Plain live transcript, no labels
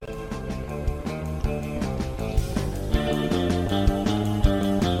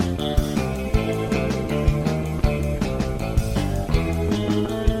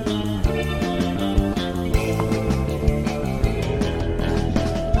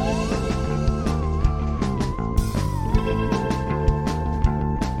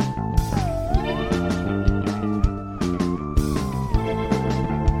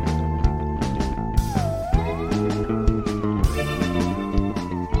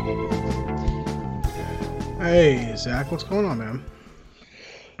Hey, Zach, what's going on, man?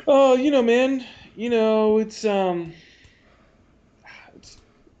 Oh, man, it's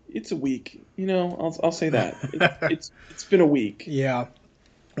it's a week. I'll say that. It's been a week. Yeah.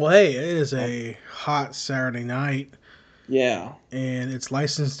 Well, hey, it is Um, a hot Saturday night, yeah. and it's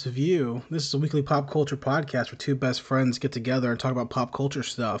licensed to view. This is a weekly pop culture podcast where two best friends get together and talk about pop culture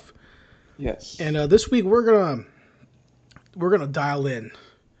stuff. And Yes. this week we're gonna dial in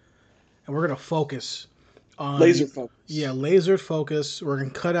and we're gonna focus Laser on focus. laser focus. We're gonna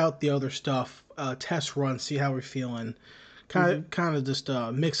cut out the other stuff, test run, see how we're feeling, Hmm. kind of just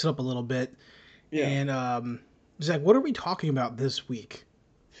mix it up a little bit. Yeah. And Zach, what are we talking about this week?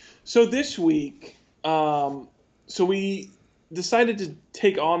 So this week, so we decided to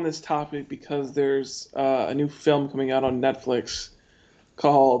take on this topic because there's a new film coming out on Netflix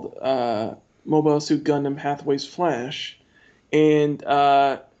called Mobile Suit Gundam Hathaway's Flash, and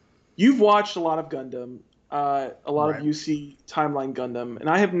you've watched a lot of Gundam, a lot of Right. UC Timeline Gundam, and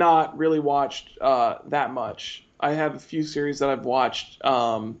I have not really watched that much. I have a few series that I've watched,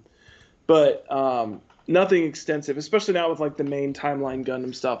 but nothing extensive, especially now with like the main Timeline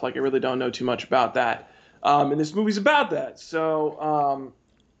Gundam stuff. Like I really don't know too much about that, and this movie's about that. So,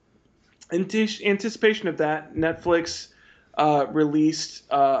 in anticipation of that, Netflix released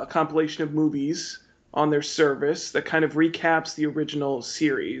a compilation of movies on their service that kind of recaps the original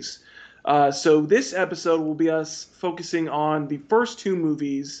series. So this episode will be us focusing on the first two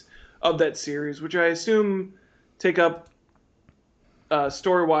movies of that series, which I assume take up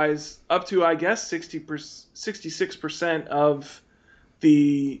story-wise up to I guess 66% of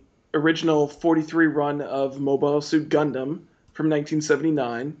the original 43 run of Mobile Suit Gundam from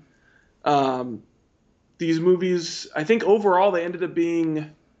 1979. Um, these movies, I think overall they ended up being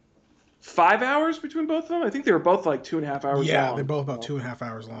 5 hours between both of them. I think they were both like 2.5 hours Yeah, they're long. both about 2.5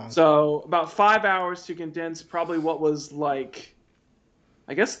 hours long. So about 5 hours to condense probably what was like,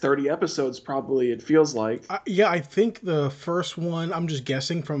 I guess 30 episodes. Probably it feels like. Yeah, I think the first one, I'm just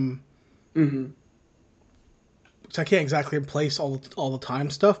guessing from, Hmm. because I can't exactly place all the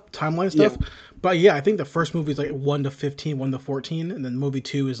timeline Yeah. stuff. But yeah, I think the first movie is like 1 to 15, 1 to 14, and then movie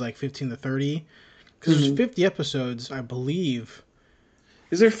 2 is like 15 to 30. Because there's Hmm. 50 episodes, I believe.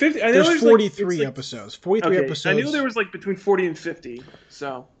 Is there 50? I know There's there's like it's 43 like episodes. 43 okay. I knew there episodes. was like between 40 and 50.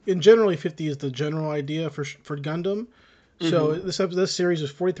 So. And generally, 50 is the general idea for Gundam. So Hmm. this series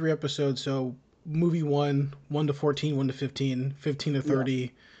is 43 episodes. So movie 1, 1 to 14, 1 to 15, 15 to Yeah.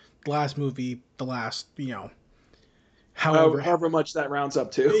 30. The last movie, the last, However, however, however much that rounds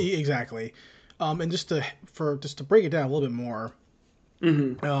up to. exactly. And just to break it down a little bit more,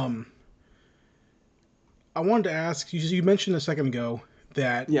 Hmm. um, I wanted to ask you mentioned a second ago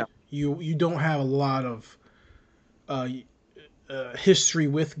that Yeah. you don't have a lot of uh, history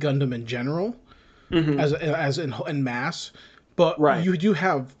with Gundam in general, Hmm. as in mass, but Right. you do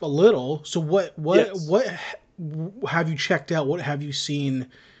have a little. So Yes. what have you checked out? What have you seen?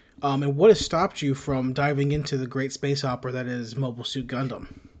 And what has stopped you from diving into the great space opera that is Mobile Suit Gundam?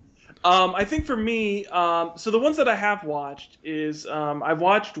 I think for me, so the ones that I have watched is I've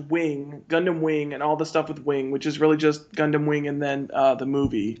watched Wing, Gundam Wing, and all the stuff with Wing, which is really just Gundam Wing and then the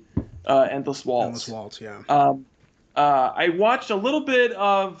movie Endless Endless Waltz. Waltz, yeah. Um, I watched a little bit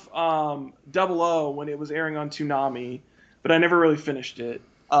of Double O when it was airing on Toonami, but I never really finished it.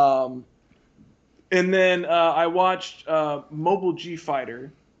 And then I watched Mobile G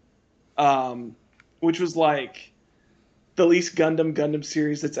Fighter, um, which was like the least Gundam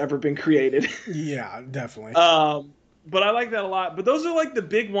series that's ever been created. Yeah, definitely. But I like that a lot. But those are like the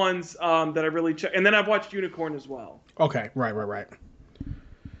big ones that I really check. And then I've watched Unicorn as well, Okay, right.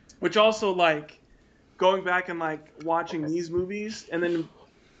 which also like going back and like watching these movies and then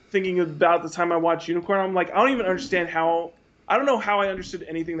thinking about the time I watched Unicorn. I'm like, I don't even understand how. I don't know how I understood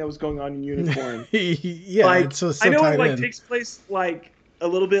anything that was going on in Unicorn. Yeah, Like it's so, I so know it tied like in. takes place like a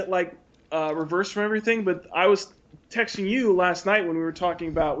little bit like reverse from everything, but I was texting you last night when we were talking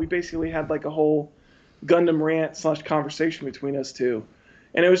about we basically had like a whole Gundam rant slash conversation between us two,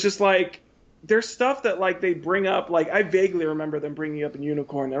 and it was just like there's stuff that like they bring up like I vaguely remember them bringing up in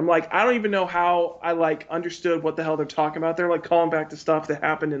Unicorn. And I'm like I don't even know how I like understood what the hell they're talking about. They're like calling back to stuff that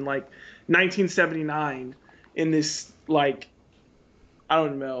happened in like 1979 in this like I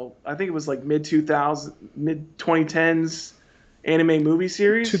don't know. I think it was like mid 2000, mid 2010s anime movie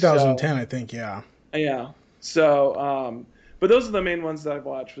series. So 2010, I think. Yeah. yeah. So but those are the main ones that I've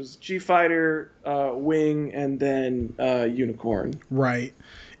watched was G Fighter, Wing, and then Unicorn. Right.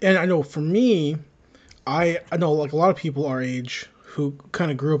 And I know for me, I know like a lot of people our age who kind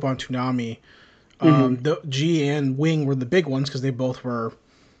of grew up on Toonami. Hmm. The G and Wing were the big ones because they both were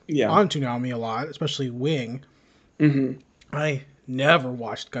Yeah. on Toonami a lot, especially Wing. Hmm. I never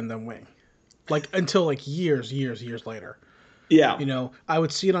watched Gundam Wing, like until like years later. Yeah. I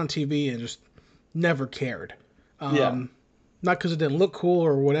would see it on TV and just never cared. Yeah. Um, Not because it didn't look cool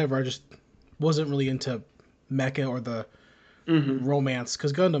or whatever. I just wasn't really into mecha or the Hmm. romance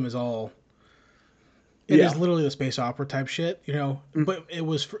because Gundam is all. It is Yeah. literally the space opera type shit, Mm. But it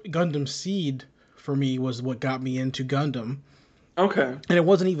was Gundam Seed for me was what got me into Gundam, Okay. and it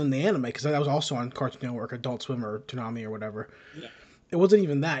wasn't even the anime because that was also on Cartoon Network, Adult Swim, or Toonami or whatever. Yeah. It wasn't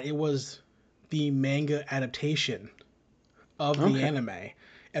even that. It was the manga adaptation of the Okay. anime,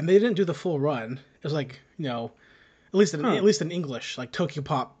 and they didn't do the full run. It was like Huh. at least in English, like Tokyo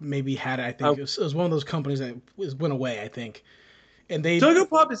Pop maybe had it. I think Oh, it was one of those companies that went away. I think, and they. Togo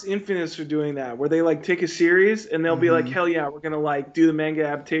Pop is infamous for doing that, where they like take a series and they'll be like, Mhm. "Hell yeah, we're gonna like do the manga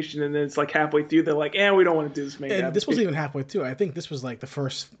adaptation," and then it's like halfway through, they're like, "Eh, we don't want to do this manga And this wasn't adaptation." even halfway through. I think this was like the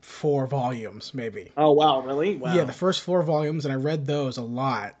first 4 volumes, maybe. Oh wow, really? Yeah, the Wow. first 4 volumes, and I read those a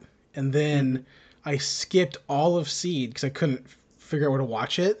lot. And Hmm. then I skipped all of Seed because I couldn't figure out where to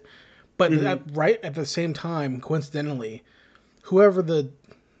watch it. But Hmm. right at the same time, coincidentally, whoever the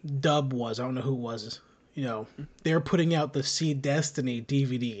dub was, I don't know who it was, they were putting out the Seed Destiny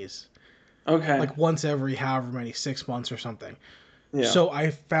DVDs Okay. like once every however many 6 months or something. Yeah. So I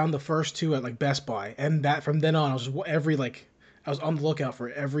found the first two at like Best Buy, and that from then on, I was on the lookout for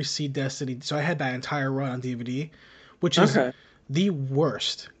every Seed Destiny. So I had that entire run on DVD, which is Okay. the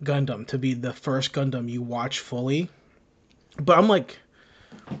worst Gundam to be the first Gundam you watch fully. But I'm like,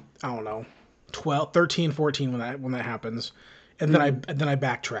 I don't know, 12, 13, 14 when that happens, and Hmm. then I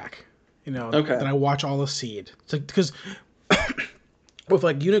backtrack. Okay. Then I watch all the Seed. It's like because with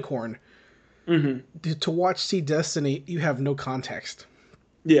like Unicorn, Hmm. to watch Seed Destiny, you have no context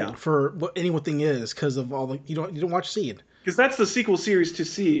Yeah. for what anything is because of all the you don't watch Seed. Because that's the sequel series to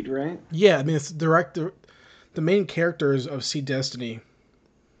Seed, right? Yeah, I mean it's direct. The main characters of Seed Destiny,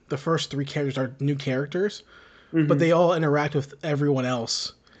 the first three characters are new characters, but Hmm. they all interact with everyone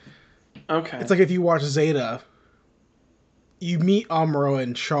else. It's Okay. like if you watch Zeta, you meet Amuro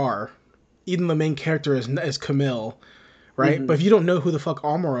and Char. Even the main character is Camille, right? But Hmm. if you don't know who the fuck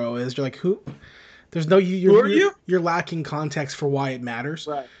Amuro is, you're like, who? There's no Who are you? you're lacking context for why it matters.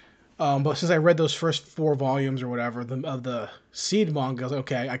 Right. But since I read those first 4 volumes or whatever of the Seed manga, I was like,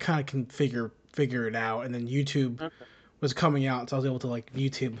 okay, I kind of can figure it out. And then YouTube Okay. was coming out, so I was able to like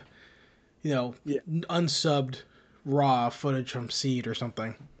YouTube, you know, Yeah. unsubbed raw footage from Seed or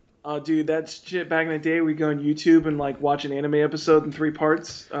something. Oh, dude, that's shit. Back in the day, we go on YouTube and like watch an anime episode in 3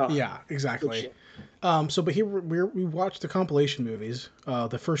 parts. Oh, Yeah, good exactly. shit. But here we watched the compilation movies.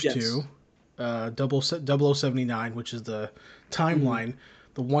 The first two, Yes. double O 79, which is the Hmm. timeline,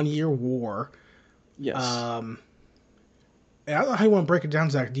 the 1 year war. Yes. Um, I don't know how you want to break it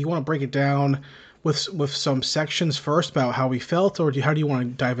down, Zach. Do you want to break it down with some sections first about how we felt, or how do you want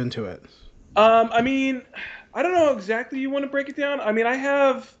to dive into it? I mean, I don't know how exactly you want to break it down. I mean, I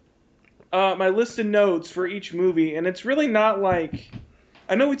have my list of notes for each movie, and it's really not like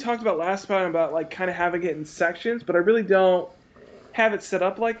I know we talked about last time about like kind of having it in sections, but I really don't have it set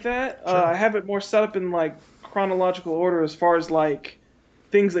up like that. Sure. I have it more set up in like chronological order as far as like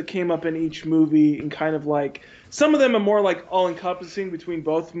things that came up in each movie, and kind of like some of them are more like all encompassing between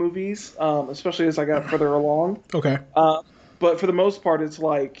both movies, especially as I got further along. Okay. Uh, but for the most part, it's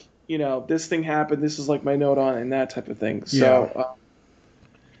like, this thing happened. This is like my note on it and that type of thing. Yeah.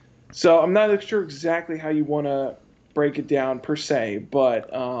 So I'm not sure exactly how you want to break it down per se, but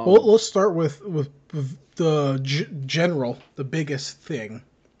Well, let's start with the general, the biggest thing,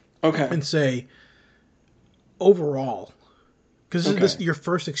 okay, and say overall, because this okay, is your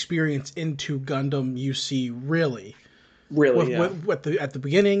first experience into Gundam you see really really, yeah, with at the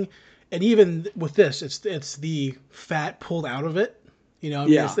beginning, and even with this, it's the fat pulled out of it. I mean,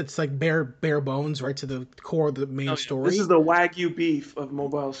 yeah. it's like bare bones right to the core of the main Oh yeah, this is story, the Wagyu beef of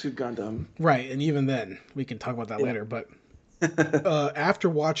Mobile Suit Gundam. right? And even then, we can talk about that Yeah. later. But after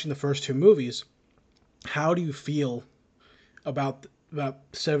watching the first two movies, how do you feel about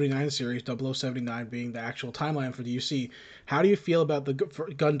 79 series 0079 being the actual timeline for the UC? How do you feel about the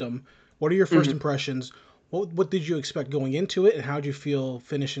Gundam? What are your first Mhm. impressions? What did you expect going into it, and how did you feel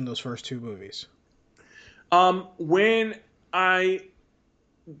finishing those first two movies? When I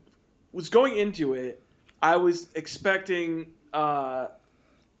was going into it, I was expecting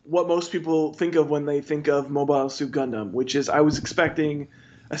what most people think of when they think of Mobile Suit Gundam, which is I was expecting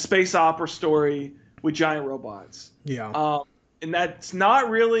a space opera story with giant robots. Yeah. Um, and that's not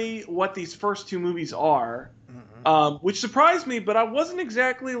really what these first two movies are, Mm-hmm. which surprised me, but I wasn't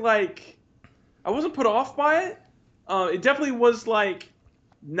exactly like, I wasn't put off by it. It definitely was like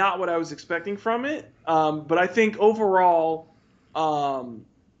not what I was expecting from it. But I think overall, um,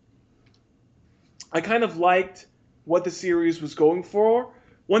 I kind of liked what the series was going for.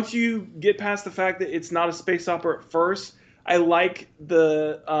 Once you get past the fact that it's not a space opera at first, I like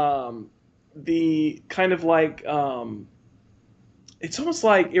the kind of like it's almost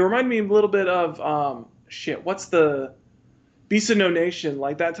like it reminded me a little bit of shit. What's the Beast of No Nation,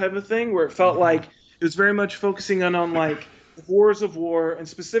 like that type of thing, where it felt like it was very much focusing on like the horrors of war, and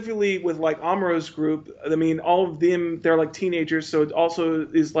specifically with like Amuro's group. I mean, all of them they're like teenagers, so it also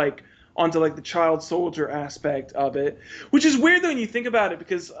is like onto like the child soldier aspect of it, which is weird though when you think about it,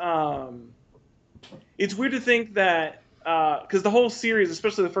 because it's weird to think that because the whole series,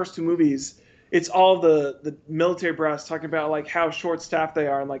 especially the first two movies, it's all the military brass talking about like how short staffed they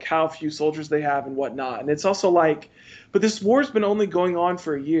are and like how few soldiers they have and whatnot. And it's also like, but this war's been only going on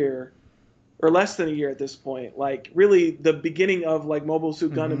for a year or less than a year at this point. Like really, the beginning of like Mobile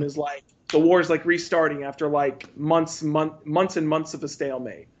Suit Gundam is like the war is like restarting after like months and months of a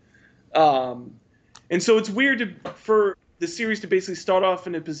stalemate. Um, and so it's weird for the series to basically start off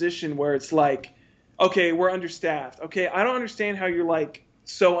in a position where it's like, okay, we're understaffed. Okay, I don't understand how you're like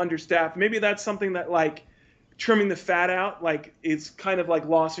so understaffed. Maybe that's something that like trimming the fat out, like it's kind of like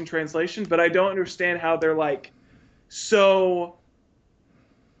lost in translation. But I don't understand how they're like so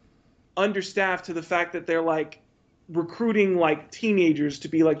understaffed to the fact that they're like recruiting like teenagers to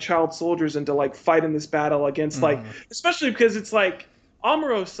be like child soldiers and to like fight in this battle against like, especially because it's like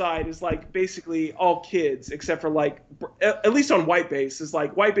Amuro's side is like basically all kids except for like at least on White Base is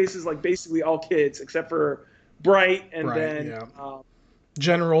like White Base is like basically all kids except for Bright and Right. then Yeah.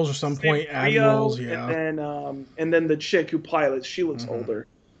 Generals at some point, Rio admirals. Yeah. and then the chick who pilots, she looks older.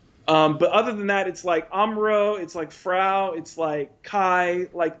 But other than that, it's like Amuro, it's like Frau, it's like Kai,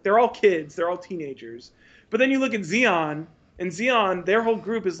 like they're all kids, they're all teenagers. But then you look at Xeon, and Xeon, their whole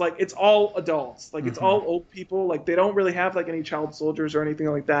group is like it's all adults, like it's all old people, like they don't really have like any child soldiers or anything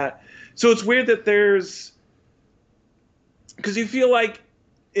like that. So it's weird that there's because you feel like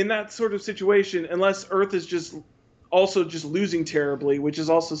in that sort of situation, unless Earth is just also just losing terribly, which is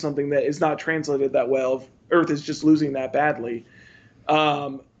also something that is not translated that well. If Earth is just losing that badly.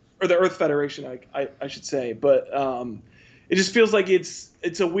 Or the Earth Federation, I should say, but it just feels like it's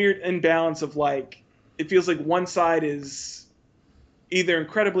a weird imbalance of like it feels like one side is either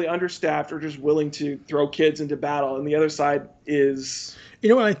incredibly understaffed or just willing to throw kids into battle, and the other side is You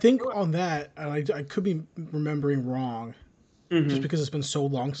know what? I think on that, and I could be remembering wrong, just because it's been so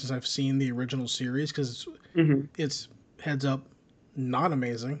long since I've seen the original series. Because it's heads up, not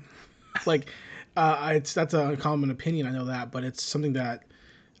amazing. Like, it's that's a common opinion. I know that, but it's something that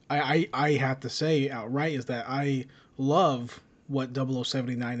I have to say outright is that I love what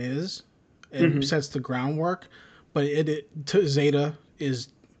 0079 is. It sets the groundwork, but it to Zeta is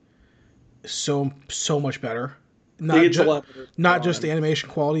so much better. Not it's a just lot better. not just the animation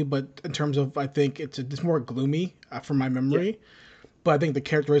quality, but in terms of I think it's more gloomy from my Yeah. memory. But I think the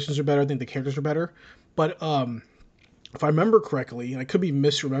characterizations are better. I think the characters are better. But if I remember correctly, and I could be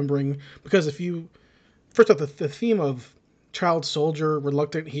misremembering, because if you first off the theme of child soldier,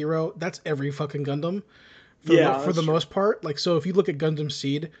 reluctant hero, that's every fucking Gundam Yeah, for that's the true. most part. Like so, if you look at Gundam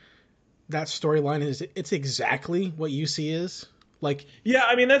Seed, that storyline is it's exactly what UC is. Like Yeah,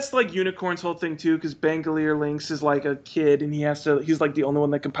 I mean that's like Unicorn's whole thing too, because Bangalier Lynx is like a kid, and he's like the only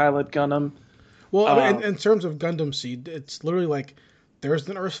one that can pilot Gundam. well, I mean, Um, in terms of Gundam Seed, it's literally like there's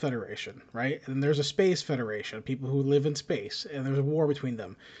an Earth Federation, right? And there's a Space Federation, people who live in space, and there's a war between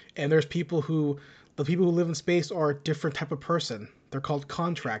them. And there's the people who live in space are a different type of person. They're called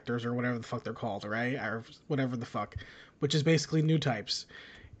contractors or whatever the fuck they're called, right? Or whatever the fuck, which is basically new types,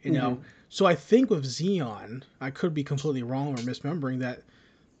 you know. mhm. So I think with Xeon, I could be completely wrong or misremembering that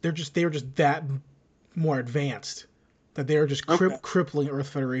they were just that more advanced that they are just Okay. crippling Earth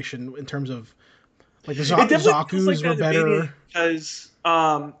Federation in terms of like the It definitely feels like Zaku's that were in the beginning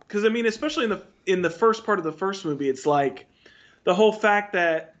better. because I mean, especially in the first part of the first movie, it's like the whole fact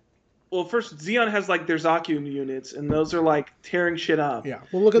that well, first Xeon has like their Zaku units, and those are like tearing shit up. Yeah.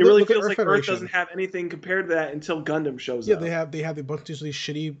 Well, look at It really look at feels Earth like Earth doesn't Federation. have anything compared to that until Gundam shows Yeah, up. they have a bunch of these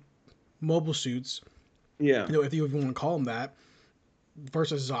shitty mobile suits. Yeah, You know, if you even want to call them that,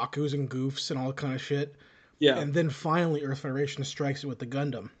 versus Zaku's and Goofs and all that kind of shit. yeah, And then finally, Earth Federation strikes it with the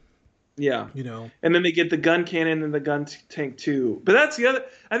Gundam. yeah. You know. And then they get the gun cannon and the gun tank too. But that's the other.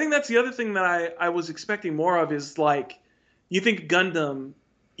 I think that's the other thing that I was expecting more of is like, you think Gundam,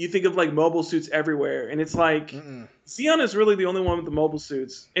 you think of like mobile suits everywhere, and it's like Mm-mm. Xeon is really the only one with the mobile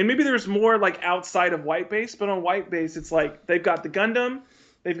suits. And maybe there's more like outside of White Base, but on White Base it's like they've got the Gundam,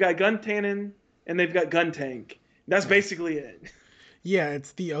 they've got gun cannon, and they've got gun tank. That's Yeah. basically it. Yeah,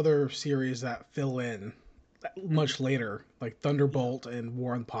 it's the other series that fill in Mhm. much later, like Yeah. Thunderbolt and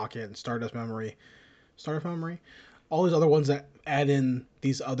War in the Pocket and Stardust Memory, all these other ones that add in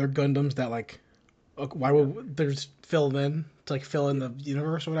these other Gundams that like, why Yeah. would they just fill in to like fill in Yeah. the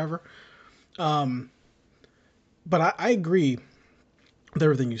universe or whatever. Um, but I agree with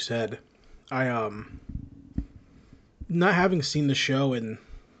everything you said. I not having seen the show in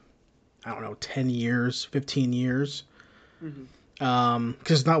I don't know 10 years, 15 years, Hmm.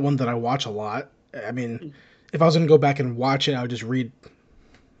 because it's not one that I watch a lot. I mean, if I was gonna go back and watch it, I would just read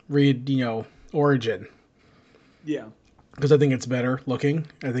Origin Yeah. because I think it's better looking.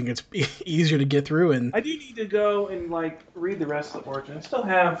 I think it's easier to get through, and I do need to go and like read the rest of the Origin. I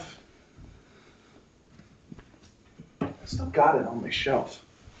still got it on my shelf.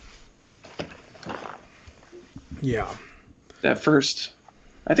 yeah. That first,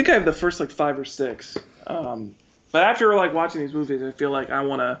 I think I have the first like five or six. But after like watching these movies, I feel like I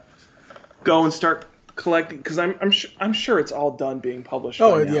want to go and start collecting because I'm sure it's all done being published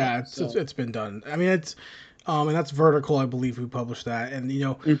Oh by now. yeah, So it's been done. I mean, it's and that's Vertical, I believe, who published that. And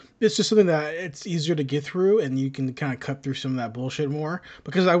mm, it's just something that it's easier to get through, and you can kind of cut through some of that bullshit more.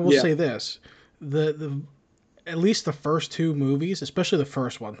 Because I will yeah, say this: the at least the first two movies, especially the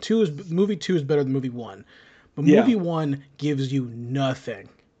first one, movie two is better than movie one. But yeah, movie one gives you nothing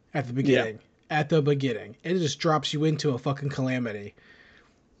at the yeah, beginning. At the beginning, it just drops you into a fucking calamity.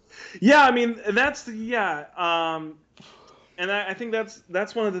 yeah. I mean, that's the yeah. And I think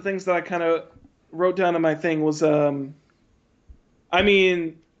that's one of the things that I kind of wrote down in my thing was I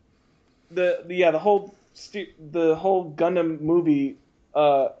mean the whole Gundam movie.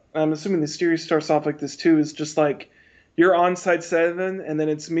 I'm assuming the series starts off like this too. Is just like you're on Side 7, and then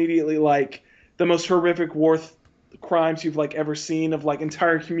it's immediately like the most horrific crimes you've like ever seen of like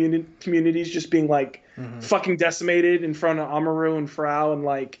entire communities just being like Mm-hmm. fucking decimated in front of Amaru and Frau, and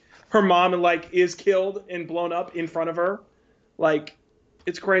like her mom and like is killed and blown up in front of her. Like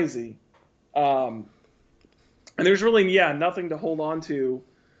it's crazy. Um, and there's really nothing to hold on to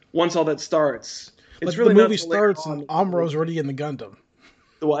once all that starts. It's Like the really not movie till later starts and on. Amuro's already in the Gundam.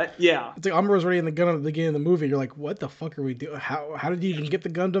 The what? Yeah, It's like Amuro's already in the Gundam at the beginning of the movie. You're like, what the fuck are we doing? How did he even get the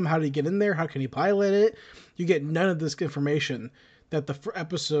Gundam? How did he get in there? How can he pilot it? You get none of this information that the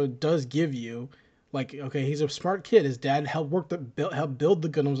episode does give you. Like, okay, he's a smart kid. His dad helped build the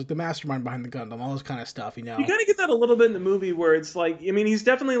Gundams, like the mastermind behind the Gundam, all this kind of stuff. you kind of get that a little bit in the movie where it's like, I mean, he's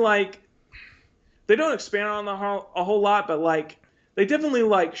definitely like they don't expand on a whole lot, but like they definitely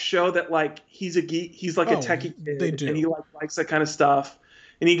like show that like he's a geek, he's like a Oh, techie they kid, and he do. like likes that kind of stuff.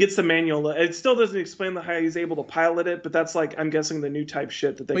 And he gets the manual. It still doesn't explain how he's able to pilot it, but that's like I'm guessing the new type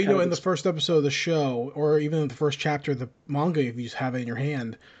shit that they But kind of in the explain. first episode of the show, or even in the first chapter of the manga, if you just have it in your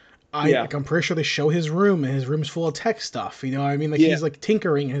hand, Yeah, I'm pretty sure they show his room, and his room's full of tech stuff. You know what I mean? Like yeah, he's like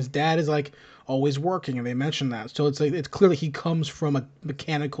tinkering, and his dad is like always working, and they mention that. So it's like it's clearly he comes from a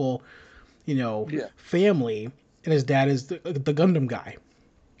mechanical, yeah, family, and his dad is the Gundam guy.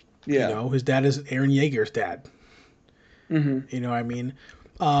 yeah. His dad is Aaron Yeager's dad. Hmm. You know what I mean?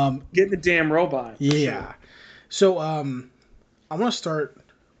 Getting the damn robot for sure. Yeah. So I want to start.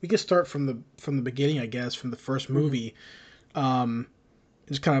 We can start from the beginning, I guess, from the first Hmm. movie. Um,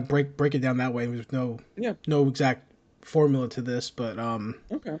 just kind of break it down that way. There's Yeah. no exact formula to this, but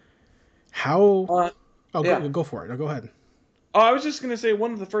Okay. how? Uh, Oh, yeah. go for it. No, go ahead. Oh, I was just gonna say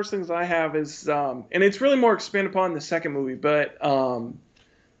one of the first things I have is, and it's really more expanded upon in the second movie, but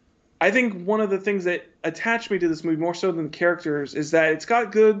I think one of the things that attached me to this movie more so than the characters is that it's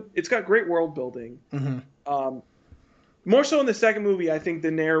got great world building. Mm-hmm. Um, More so in the second movie, I think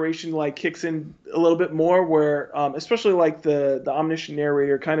the narration like kicks in a little bit more, where especially like the omniscient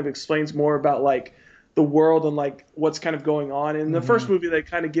narrator kind of explains more about like the world and like what's kind of going on. In the Mm-hmm. first movie, they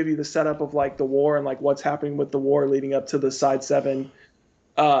kind of give you the setup of like the war and like what's happening with the war leading up to the Side 7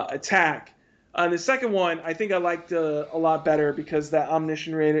 attack. The second one, I think I liked a lot better because that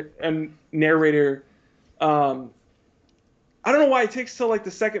narrator, um, I don't know why it takes till like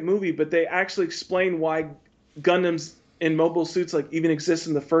the second movie, but they actually explain why Gundams in mobile suits like even exist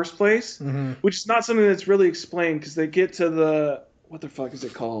in the first place, Mm-hmm. which is not something that's really explained because they get to the what the fuck is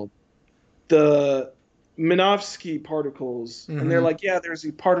it called? The Minovsky particles, and they're Mm-hmm. like, yeah, there's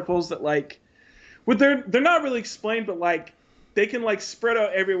these particles that like, but they're not really explained, but like they can like spread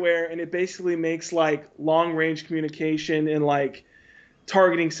out everywhere, and it basically makes like long range communication and like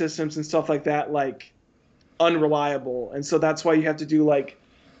targeting systems and stuff like that like unreliable, and so that's why you have to do like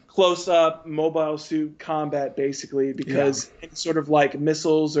close up mobile suit combat basically Yeah. because any sort of like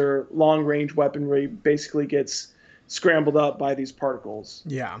missiles or long range weaponry basically gets scrambled up by these particles.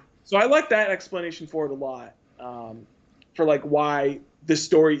 Yeah. So I like that explanation for it a lot. for like why this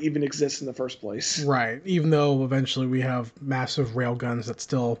story even exists in the first place. Right. Even though eventually we have massive rail guns that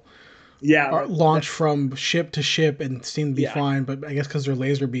still Yeah, are that launch from ship to ship and seem to be yeah, fine, but I guess because they're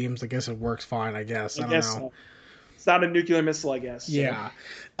laser beams, I guess it works fine. I guess I I don't guess know. so. It's not a nuclear missile, I guess. So Yeah.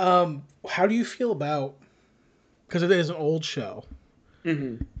 How do you feel about? Because it is an old show.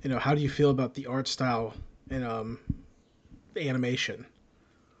 hmm How do you feel about the art style and the animation?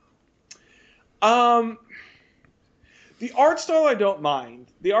 um, the art style I don't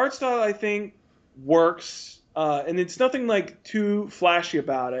mind. The art style I think works, and it's nothing like too flashy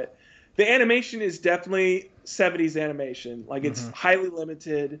about it. The animation is definitely 70s animation. Like it's Hmm. highly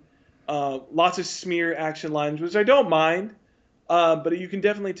limited, lots of smear action lines, which I don't mind. But you can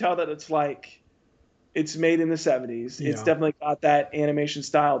definitely tell that it's made in the 70s. It's Yeah. definitely got that animation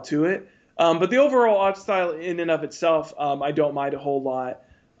style to it. But the overall art style in and of itself, I don't mind a whole lot.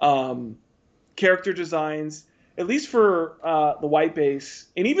 Um, Character designs, at least for the white base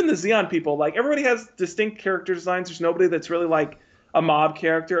and even the Xeon people, like everybody has distinct character designs. There's nobody that's really like a mob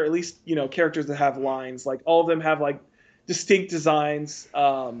character, at least, characters that have lines. Like all of them have like distinct designs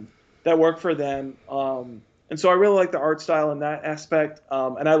that work for them. And so I really like the art style in that aspect.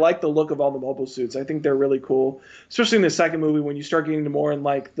 And I like the look of all the mobile suits. I think they're really cool, especially in the second movie when you start getting to more in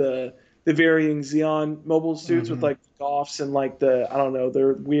like the varying Xeon mobile suits with Hmm. like offs and like I don't know,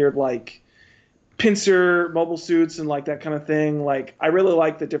 they're weird like pincer mobile suits and like that kind of thing. Like I really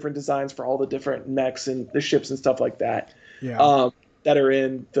like the different designs for all the different mechs and the ships and stuff like that Yeah. um, that are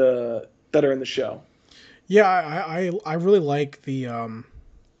in the show. Yeah. I really like the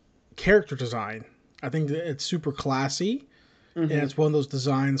character design. I think that it's super classy, and hmm it's one of those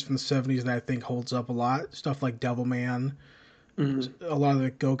designs from the '70s that I think holds up a lot. Stuff like Devilman, hmm a lot of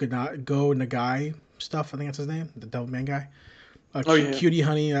the Go Nagai stuff. I think that's his name, the Devilman guy. Oh yeah. Cutie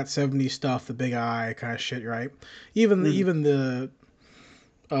Honey, that '70s stuff, the big eye kind of shit, right? Even hmm even the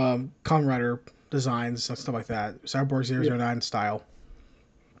Kamen Rider designs and stuff like that, Cyborg Yeah. 009 style.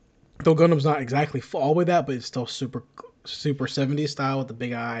 Though Gundam's not exactly all the way that, but it's still super '70s style with the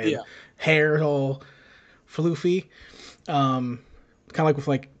big eye and Yeah. hair all floofy. Um, kind of like with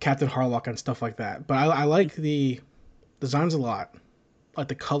like Captain Harlock and stuff like that. But I like the designs a lot, like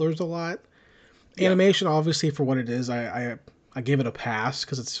the colors a lot. Yeah. Animation, obviously, for what it is, I give it a pass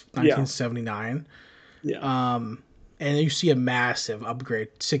because it's Yeah. 1979. Yeah. Um, and you see a massive upgrade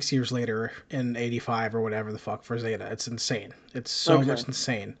 6 years later in '85 or whatever the fuck for Zeta. It's insane. It's so Okay. much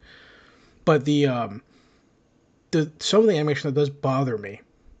insane. But the some of the animation that does bother me,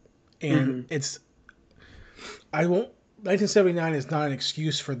 and hmm it's I won't. 1979 is not an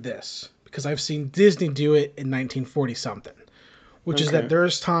excuse for this because I've seen Disney do it in 1940 something, which is that Okay.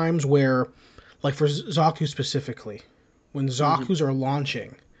 there's times where, like for Zaku specifically, when hmm Zaku's are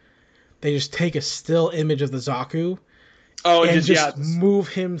launching, they just take a still image of the Zaku Oh, and and just yeah, just just move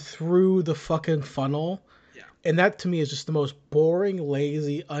him through the fucking funnel. yeah. And that to me is just the most boring,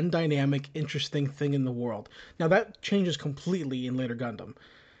 lazy, undynamic, interesting thing in the world. Now that changes completely in later Gundam.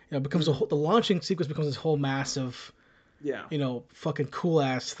 It becomes hmm the launching sequence becomes this whole massive, Yeah. fucking cool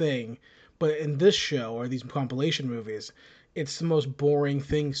ass thing. But in this show or these compilation movies, it's the most boring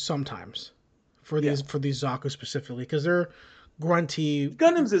thing sometimes Yeah. for these Zaku specifically because they're grunty.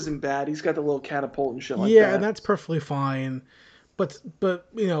 Gundam's isn't bad. He's got the little catapult and shit like Yeah, and that. that's perfectly fine. But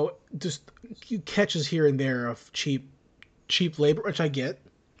just catches here and there of cheap labor, which I get.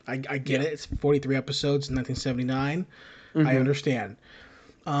 I get Yeah. it. It's 43 episodes in 1979. I hmm understand.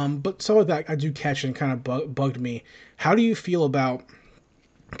 But some of that I do catch and kind of bugged me. How do you feel about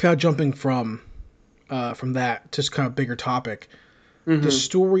kind of jumping from that to kind of bigger topic? The hmm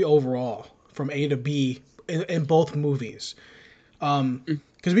story overall from A to B in both movies.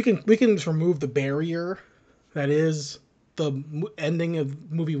 Because we can just remove the barrier that is the ending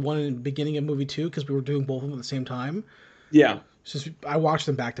of movie one and beginning of movie two because we were doing both of them at the same time. Yeah. Since I watched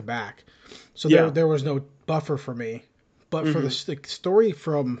them back to back, so Yeah. there was no buffer for me. But for hmm the story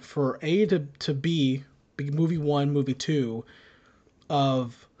from for A to B, movie one, movie two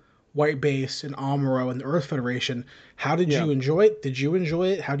of White Base and Amuro and the Earth Federation, how did Yeah. you enjoy it? Did you enjoy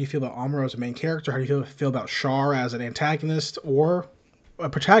it? How do you feel about Amuro as a main character? How do you feel about Char as an antagonist or a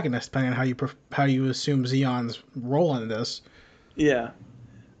protagonist, depending on how you assume Xeon's role in this? Yeah.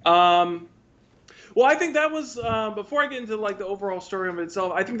 Um, well, I think that was before I get into like the overall story of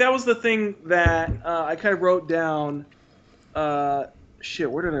itself. I think that was the thing that I kind of wrote down. Uh,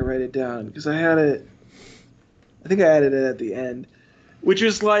 Shit, where did I write it down? Because I had it. I think I added it at the end, which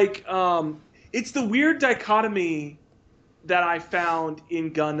is like it's the weird dichotomy that I found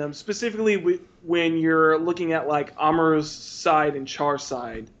in Gundam, specifically when you're looking at like Amuro's side and Char's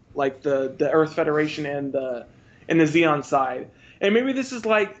side, like the Earth Federation and and the Xeon side. And maybe this is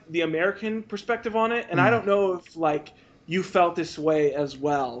like the American perspective on it, and I Mm. don't know if like you felt this way as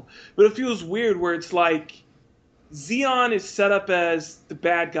well, but it feels weird where it's like Xeon is set up as the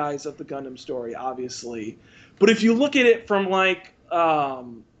bad guys of the Gundam story, obviously, but if you look at it from like a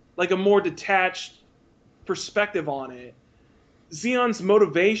more detached perspective on it, Xeon's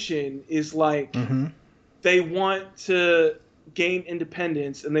motivation is like Mm-hmm. they want to gain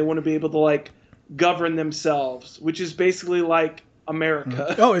independence and they want to be able to like govern themselves, which is basically like Mm.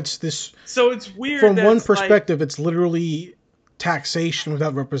 America. Oh, it's this. So it's weird From that one it's like, perspective, it's literally taxation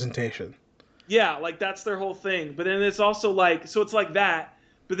without representation. yeah, like that's their whole thing. But then it's also like, so it's like that.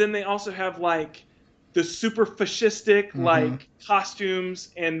 But then they also have like the super fascistic Mm-hmm. like costumes,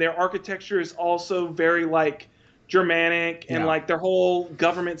 and their architecture is also very like Germanic, and Yeah. like their whole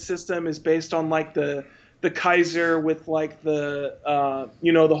government system is based on like the Kaiser with like the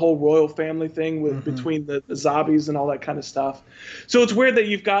the whole royal family thing with Mm-hmm. between the zombies and all that kind of stuff. So it's weird that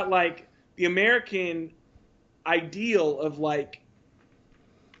you've got like the American ideal of like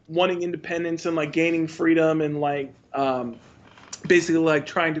wanting independence and like gaining freedom and like basically like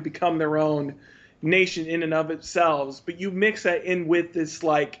trying to become their own nation in and of itself, but you mix that in with this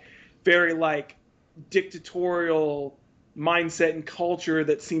like very like dictatorial mindset and culture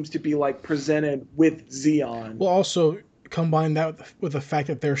that seems to be like presented with Xeon. Well, also combine that with the fact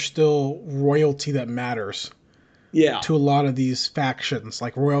that there's still royalty that matters Yeah. to a lot of these factions.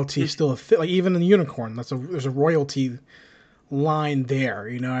 Like royalty is still like even in the Unicorn, there's a royalty line there.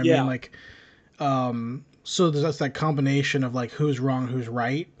 You know what I mean? Yeah. Like, so that's that combination of like who's wrong, who's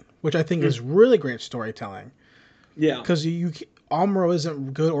right, which I think is really great storytelling. Yeah. Because Amuro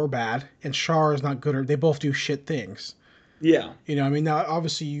isn't good or bad, and Char is not good or they both do shit things. Yeah. You know, I mean, now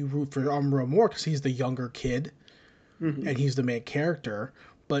obviously you root for Amuro more because he's the younger kid Hmm. and he's the main character.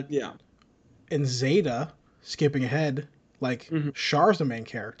 But Yeah. in Zeta, skipping ahead, like Hmm. Char's the main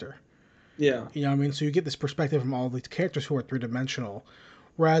character. Yeah. You know what I mean? So you get this perspective from all these characters who are three dimensional.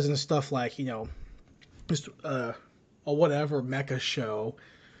 Whereas in stuff like, just a whatever mecha show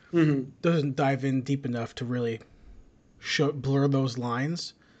Hmm. doesn't dive in deep enough to really blur those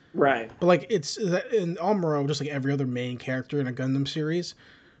lines. Right. But like it's in Amuro, just like every other main character in a Gundam series,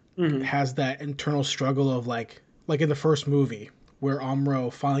 Hmm. has that internal struggle of like in the first movie where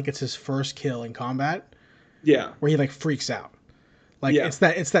Amuro finally gets his first kill in combat, Yeah. where he like freaks out. Like Yeah. it's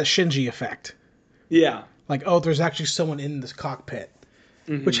that Shinji effect. Yeah. Like, oh, there's actually someone in this cockpit,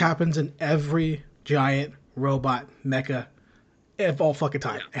 which Hmm. happens in every giant robot mecha all fucking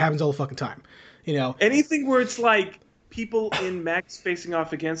time. Yeah. It happens all the fucking time. You know, Anything where it's like people in mechs facing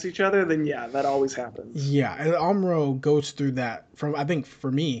off against each other, then yeah, that always happens. yeah, and Amuro goes through that from I think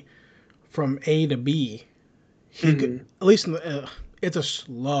for me from A to B. He could Hmm. at least in it's a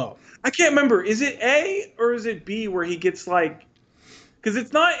slow. I can't remember. Is it A or is it B where he gets like, because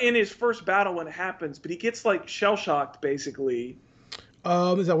it's not in his first battle when it happens, but he gets like shell shocked basically.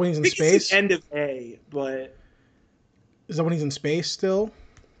 Is that when he's I in think it's the space? end of A, but Is that when he's in space still?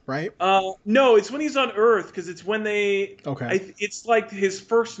 Right? no, it's when he's on Earth because it's when they. Okay. It's like his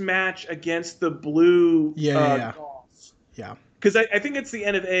first match against the blue Yeah, yeah, yeah. Goths. Yeah. Because I think it's the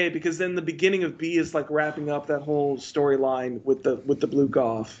end of A because then the beginning of B is like wrapping up that whole storyline with the blue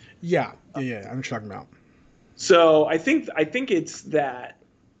Goth. Yeah. Yeah, yeah. I'm talking about. So I think it's that,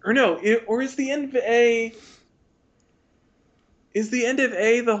 or no, or is the end of A? Is the end of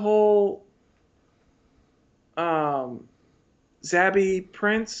A the whole um, Zabby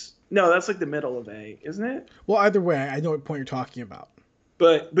Prince? No, that's like the middle of A, isn't it? Well, either way, I know what point you're talking about.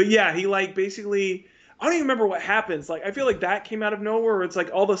 But yeah, he like basically I don't even remember what happens. Like I feel like that came out of nowhere. Where it's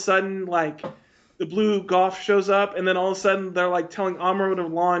like all of a sudden like the blue Goth shows up, and then all of a sudden they're like telling Amuro to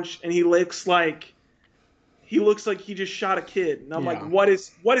launch, and he looks like he just shot a kid, and I'm like, Yeah. what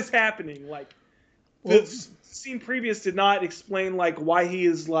is happening? Like Well, the scene previous did not explain like why he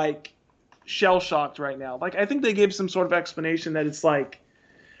is like shell shocked right now. Like I think they gave some sort of explanation that it's like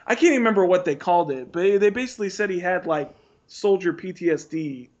I can't even remember what they called it, but they basically said he had like soldier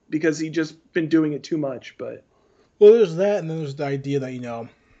PTSD because he just been doing it too much. But well, there's that, and then there's the idea that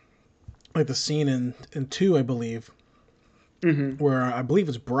like the scene in two, I believe, hmm where I believe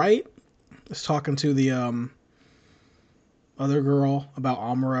it's Bright is talking to the other girl about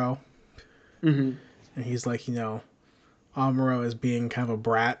Amuro, hmm and he's like, Amuro is being kind of a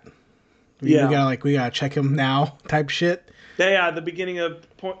brat. yeah, We gotta check him now type shit. yeah, the beginning of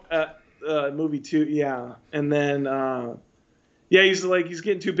movie two, yeah, and then yeah, he's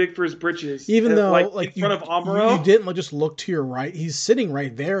getting too big for his britches, Even though like in like front of you Amuro. didn't just look to your right, he's sitting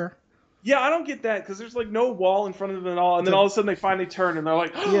right there. Yeah, I don't get that because there's like no wall in front of them at all, and It's then a all of a sudden they finally turn and they're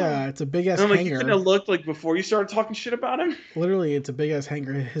like, yeah, and it's a big ass I'm like, you couldn't hangar. have looked like before you started talking shit about him. Literally, it's a big ass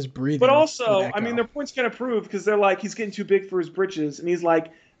hangar. His But breathing would also, I mean, echo. their points kind of prove because they're like, he's getting too big for his britches, and he's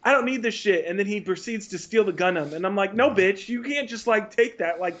like, I don't need this shit, and then he proceeds to steal the Gundam, and I'm like, no, Yeah, bitch, you can't just like take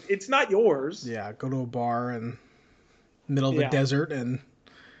that, like it's not yours. yeah. Go to a bar in middle of the Yeah, desert and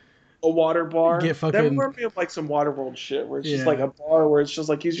a water get bar. That fucking reminded me of like some Waterworld shit where it's just like yeah. a bar where it's just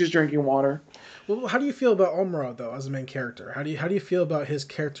like he's just drinking water. Well, how do you feel about Omura though as a main character? How do you feel about his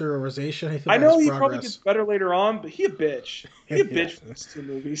characterization? How do you feel I about his know he probably gets progress? better later on, but he a bitch. He a Yeah, bitch for these two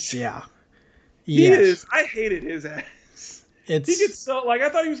movies. yeah, He yes. is. I hated his ass. He It's gets so like I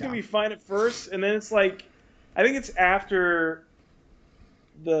thought he was gonna yeah, be fine at first, and then it's like I think it's after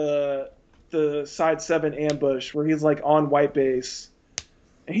the side seven ambush where he's like on white base,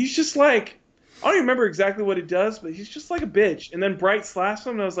 and he's just like I don't even remember exactly what he does, but he's just like a bitch. And then Bright slaps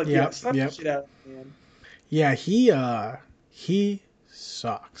him, and I was like, yeah, yep, slap the yep, shit out of him, man. yeah. He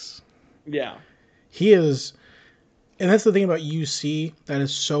sucks. Yeah. He is, and that's the thing about UC that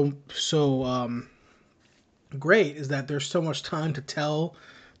is so great is that there's so much time to tell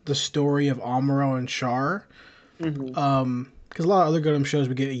the story of Amuro and Char. Hmm. Because a lot of other Gundam shows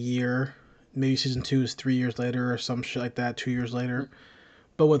we get a year, maybe season two is 3 years later or some shit like that, 2 years later.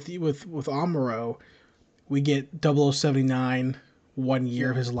 But with Amuro, we get 0079, 1 year Yeah.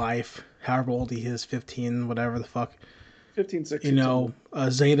 of his life, however old he is, 15, whatever the fuck. 15, You 16, know,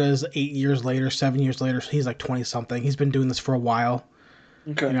 something. Zeta's 8 years later, 7 years later, so he's like 20 something. He's been doing this for a while.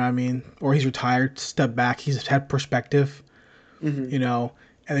 You Okay. know what I mean? Or he's retired, step back. He's had perspective. Hmm. You know,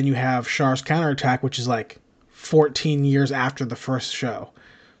 and then you have Char's counterattack, which is like 14 years after the first show.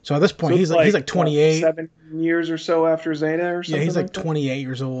 So at this So point, it's he's like like what, 28. 7 years or so after Zeta or Yeah, something he's like like that. 28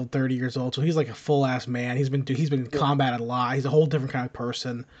 years old, 30 years old. So he's like a full ass man. He's been Yeah. combated a lot. He's a whole different kind of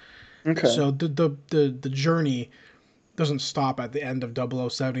person. Okay. So the journey doesn't stop at the end of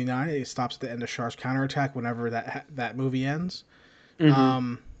 0079. It stops at the end of Char's counterattack whenever that movie ends. Hmm.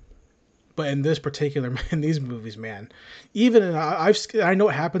 Um, but in this particular in these movies, man, even I know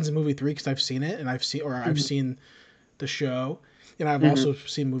what happens in movie three because I've seen it and I've Hmm. seen the show and I've Hmm. also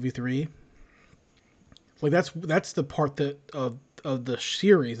seen movie three. Like that's the part that of the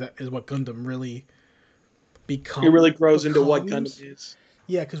series that is what Gundam really It become really grows into what Gundam becomes. is.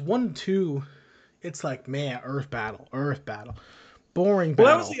 Yeah, because 1 and 2, it's like man, Earth battle, boring Well,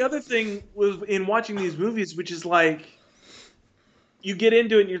 that was battle. the other thing was in watching these movies, which is like you get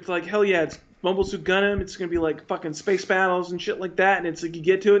into it and you're like, hell yeah, it's Mobile Suit Gundam. It's gonna be like fucking space battles and shit like that. And it's like you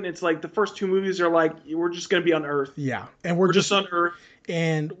get to it and it's like the first two movies are like we're just gonna be on Earth. Yeah, and we're We're just just on Earth.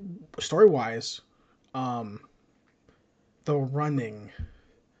 and story wise, um, the running.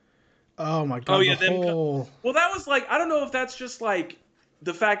 Oh my Oh god, the yeah, whole well, that was like I don't know if that's just like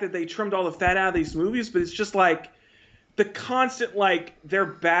the fact that they trimmed all the fat out of these movies, but it's just like the constant like their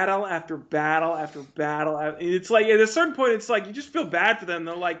battle after battle after battle. It's like at a certain point, it's like you just feel bad for them.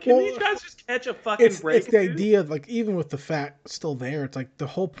 They're like, can these well, guys just catch a fucking it's break, the dude? idea of, like, even with the fat still there, it's like the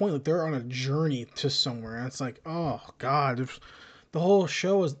whole point, like they're on a journey to somewhere, and it's like, oh god, the whole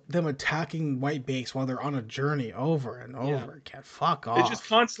show is them attacking white base while they're on a journey over and Yeah, over again. Fuck it's just off.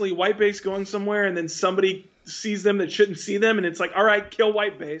 constantly white base going somewhere, and then somebody sees them that shouldn't see them, and it's like, all right, kill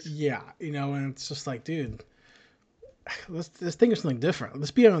white base. Yeah, and it's just like, dude, let's think of something different.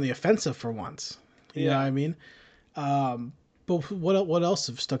 Let's be on the offensive for once. You know what Yeah. I mean? But what else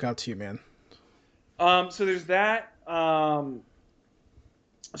have stuck out to you, man? So there's that. So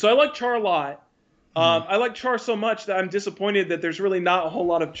I like Char a lot. Hmm. I like Char so much that I'm disappointed that there's really not a whole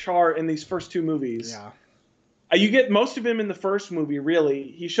lot of Char in these first two movies. Yeah. You get most of him in the first movie, really.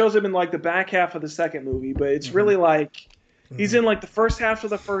 He shows up in like the back half of the second movie, but it's Hmm. really like he's Hmm. in like the first half of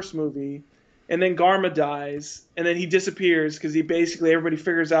the first movie, and then Garma dies, and then he disappears because he basically everybody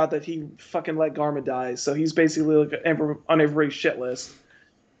figures out that he fucking let Garma die, so he's basically like on everybody's shit list.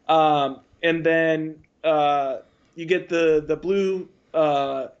 And then you get the blue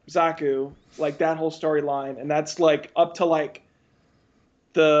Zaku, like that whole storyline, and that's like up to like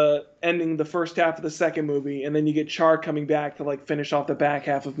the ending the first half of the second movie, and then you get Char coming back to like finish off the back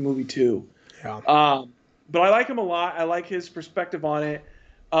half of movie two. Yeah. But I like him a lot. I like his perspective on it.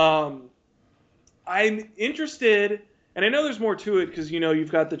 Um, I'm interested, and I know there's more to it because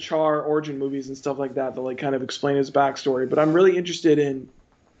you've got the Char origin movies and stuff like that that like kind of explain his backstory. But I'm really interested in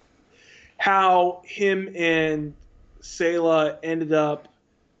how him and Sayla ended up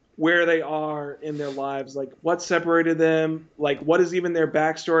where they are in their lives, like what separated them, like what is even their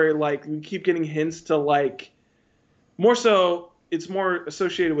backstory. Like we keep getting hints to like more so it's more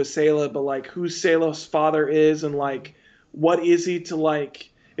associated with Sayla, but like who Sayla's father is and like what is he to like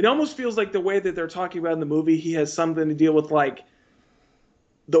it almost feels like the way that they're talking about in the movie, he has something to deal with like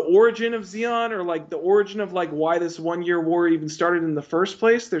the origin of Xeon or like the origin of like why this 1 year war even started in the first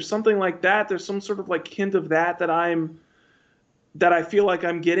place. There's something like that. There's some sort of like hint of that I feel like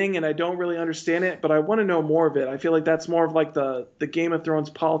I'm getting, and I don't really understand it, but I want to know more of it. I feel like that's more of like the Game of Thrones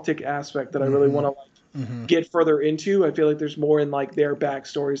politic aspect that I really want to like Mm-hmm. get further into. I feel like there's more in like their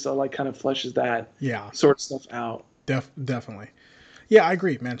backstory, so like kind of fleshes that Yeah, sort of stuff out. definitely. Yeah, I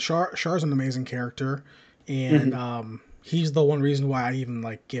agree, man. Char's an amazing character, and Mm-hmm. he's the one reason why I even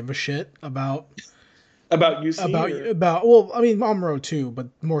like give a shit About UC or well, I mean Amuro too, but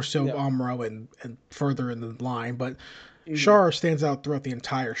more so yeah. Amuro and further in the line. But Mm-hmm. Char stands out throughout the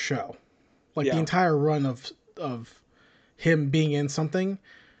entire show, like the Yeah. entire run of him being in something,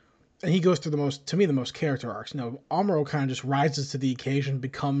 and he goes through the most character arcs. You know, Amuro kind of just rises to the occasion,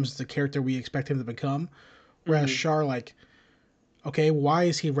 becomes the character we expect him to become, whereas Mm-hmm. Char, like, okay, why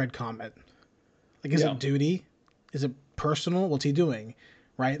is he Red Comet? Like, is Yeah. it duty? Is it personal? What's he doing?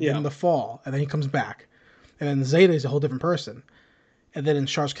 Right? Then Yeah. in the fall, and then he comes back. And then Zeta is a whole different person. And then in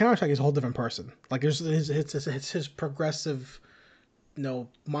Char's counterattack, he's a whole different person. Like, it's his progressive,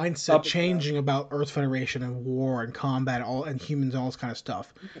 mindset Up and down. changing about Earth Federation and war and combat and humans and all this kind of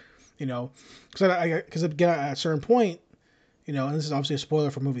stuff. Because again, at a certain point, and this is obviously a spoiler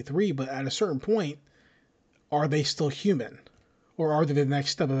for movie 3, but at a certain point, are they still human? Or are they the next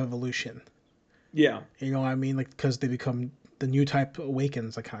step of evolution? Yeah. You know what I mean? Like, because they become the new type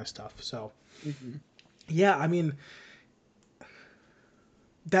awakens, that kind of stuff. So, Mm-hmm. yeah, I mean,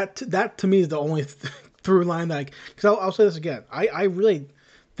 that to me is the only through line that because I'll say this again. I really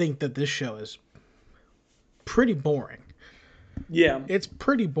think that this show is pretty boring. Yeah. It's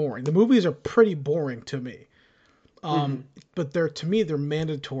pretty boring. The movies are pretty boring to me. Mm-hmm. But they're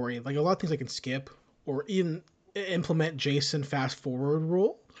mandatory. Like a lot of things I can skip or even implement Jason fast forward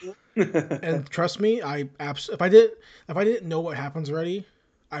rule. And trust me, if I didn't know what happens already,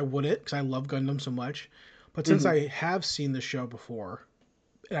 I wouldn't because I love Gundam so much. But since Mm-hmm. I have seen the show before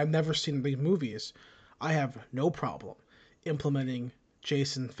and I've never seen these movies, I have no problem implementing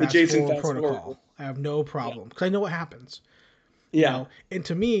Jason The fast Jason forward fast forward. protocol. I have no Yeah. problem because I know what happens. Yeah. And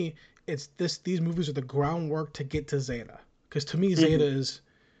to me, it's this. These movies are the groundwork to get to Zeta. Because to me, Mm-hmm. Zeta is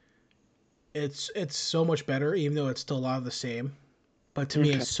it's so much better, even though it's still a lot of the same. But to me,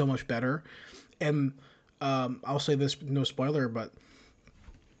 Okay. it's so much better. And I'll say this, no spoiler, but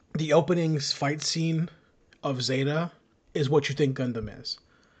the opening's fight scene of Zeta is what you think Gundam is.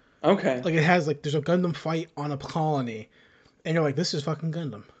 Okay. Like it has like there's a Gundam fight on a colony, and you're like, this is fucking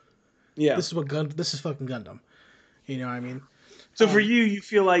Gundam. Yeah. This is fucking Gundam. You know what I mean? So for you, you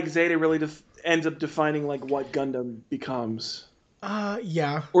feel like Zeta really ends up defining like what Gundam becomes,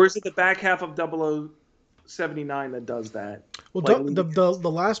 Yeah. or is it the back half of 0079 that does that? Well, Like the leading. the,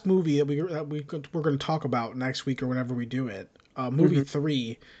 the last movie we're going to talk about next week or whenever we do it, movie Mm-hmm.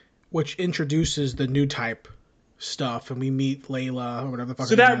 3, which introduces the new type stuff, and we meet Layla or whatever the fuck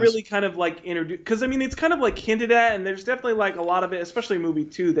So her name that is. really kind of like introduce, because I mean it's kind of like hinted at, and there's definitely like a lot of it, especially in movie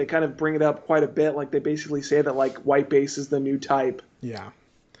 2. They kind of bring it up quite a bit. Like they basically say that like White Base is the new type Yeah,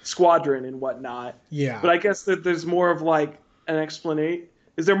 squadron and whatnot. yeah. But I guess that there's more of like an explanation.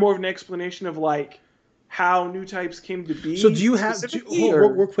 Is there more of an explanation of like how new types came to So be do you have specifically,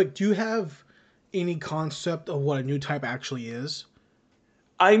 real or quick? Do you have any concept of what a new type actually is?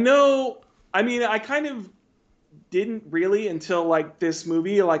 I know? I mean, I kind of didn't really until like this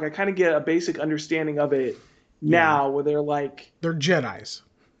movie. Like, I kind of get a basic understanding of it Yeah, now, where they're like, they're Jedi's.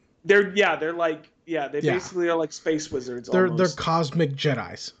 they're like, yeah, they Yeah, basically are like space wizards they're almost. cosmic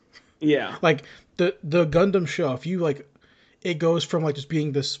Jedi's. Yeah. Like the Gundam show, if you like, it goes from like just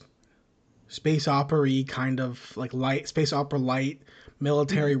being this space opera kind of like light space opera light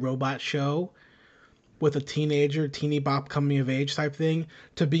military Mhm. robot show with a teeny bop coming of age type thing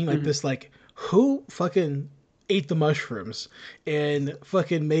to being like Mhm. this like who fucking ate the mushrooms and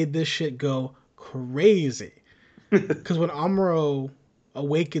fucking made this shit go crazy because when Amuro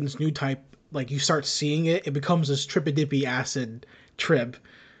awakens new type, like you start seeing it becomes this trippy dippy acid trip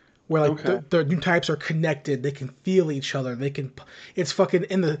where like Okay. the new types are connected, they can feel each other, it's fucking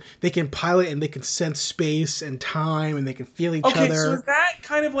they can pilot and they can sense space and time and they can feel each Okay, so is other. that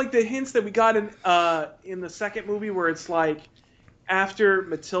kind of like the hints that we got in the second movie where it's like after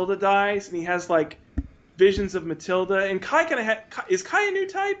Matilda dies and he has like visions of Matilda and Kai kind of is Kai a new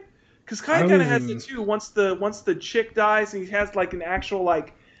type? Because I Kai don't kind of has it even. too. Once the chick dies and he has like an actual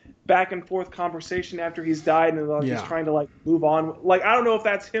like back and forth conversation after he's died and like he's Yeah, trying to like move on. Like I don't know if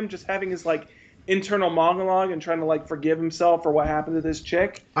that's him just having his like internal monologue and trying to like forgive himself for what happened to this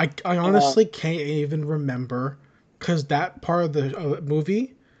chick. I Uh, honestly can't even remember because that part of the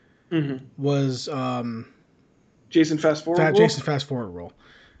movie Mm-hmm. was Jason Fast Forward rule. Jason Fast Forward rule.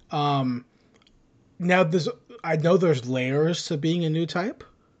 Um, Now there's I know there's layers to being a new type,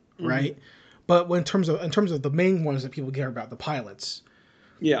 Mm-hmm. right? But in terms of the main ones that people care about, the pilots,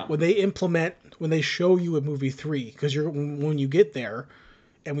 Yeah. when they show you a movie three, because you're when you get there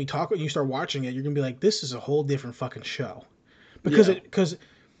and we talk when you start watching it, you're gonna be like, this is a whole different fucking show Yeah. because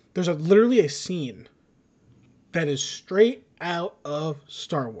there's literally a scene that is straight out of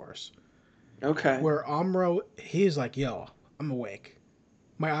Star Wars Okay. where Amro he's like, yo, I'm awake,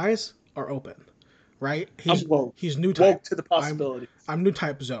 my eyes are open, right? I'm woke. He's new type. Woke to the I'm possibilities. I'm new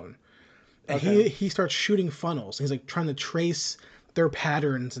type zone. And Okay. he starts shooting funnels. He's like trying to trace their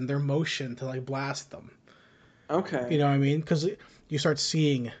patterns and their motion to like blast them. You Okay. know what I mean? Because you start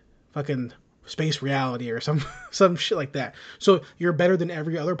seeing fucking space reality or some some shit like that. So you're better than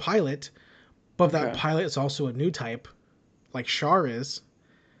every other pilot, but that Okay. pilot is also a new type, like Char is.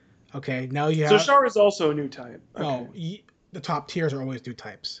 Okay, now you So have Char is also a new type. Okay. oh the top tiers are always new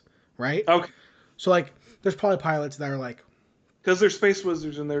types, right? Okay. So like there's probably pilots that are like Because they're space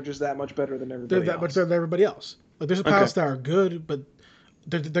wizards and they're just that much better than they're everybody that much else. better than everybody else. Like there's Okay. pilots that are good, but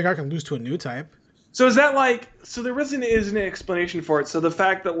they're not gonna lose to a new type. So is that like so there isn't an explanation for it. So the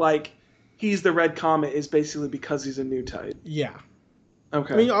fact that like he's the red comet is basically because he's a new type. Yeah, I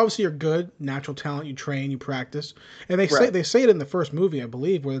Okay. mean obviously you're good, natural talent. You train, you practice, and Right. they say it in the first movie, I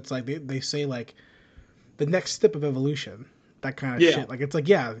believe, where it's like they say like the next step of evolution, that kind of Yeah. shit. Like it's like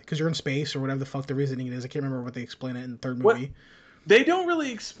yeah, because you're in space or whatever the fuck the reasoning is. I can't remember what they explain it in the third What movie. they don't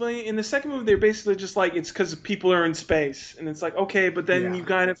really explain in the second movie, they're basically just like it's because people are in space, and it's like okay, but then Yeah, you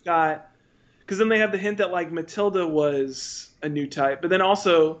kind of got because then they have the hint that like Matilda was a new type, but then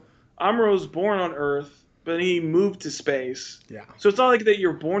also Amro's born on Earth, but he moved to space. yeah. So it's not like that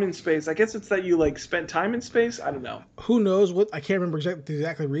you're born in space. I guess it's that you like spent time in space. I don't know. Who knows what? I can't remember the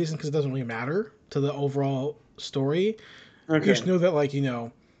exactly reason because it doesn't really matter to the overall story. You just Okay. know that like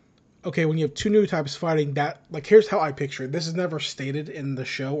okay, when you have two new types fighting, that like here's how I picture it. This is never stated in the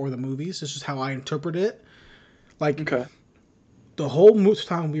show or the movies. This is how I interpret it. Like Okay. the whole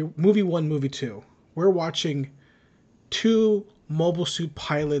time movie one, movie two, we're watching two mobile suit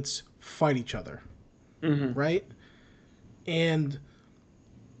pilots fight each other, Mm-hmm. right? And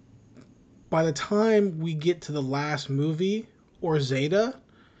by the time we get to the last movie or Zeta,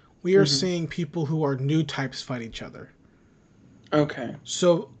 we are Mm-hmm. seeing people who are new types fight each other. Okay.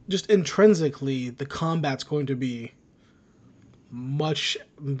 So just intrinsically, the combat's going to be much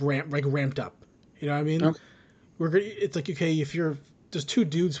ramped up. You know what I mean? Okay. It's like okay, if you're there's two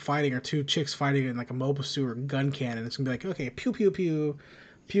dudes fighting or two chicks fighting in like a mobile suit or gun cannon, it's gonna be like okay, pew pew pew,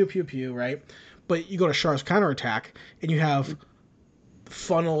 pew pew pew, right? But you go to Char's counterattack and you have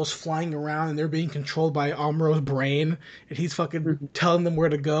funnels flying around and they're being controlled by Amro's brain and he's fucking Mhm. telling them where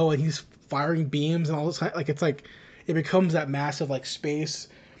to go and he's firing beams and all this like it's like it becomes that massive like space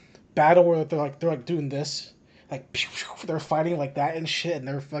battle where they're like doing this like pew, pew, they're fighting like that and shit and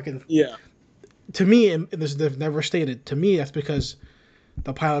they're fucking Yeah. to me and this they've never stated to me that's because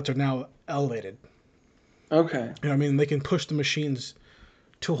the pilots are now elevated. Okay. You know what I mean? They can push the machines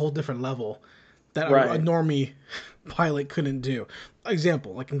to a whole different level that a Right. normie pilot couldn't do.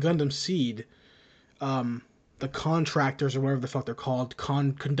 Example, like in Gundam Seed, um, the contractors or whatever the fuck they're called,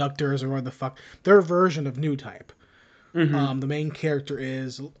 conductors or whatever the fuck, their version of new type. Mm-hmm. The main character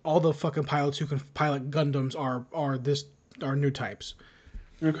is all the fucking pilots who can pilot Gundams are new types,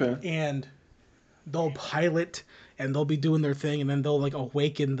 Okay. and they'll pilot and they'll be doing their thing, and then they'll like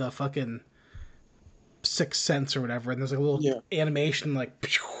awaken the fucking sixth sense or whatever, and there's like a little Yeah. animation like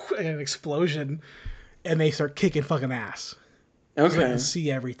and an explosion, and they start kicking fucking ass because they can Okay.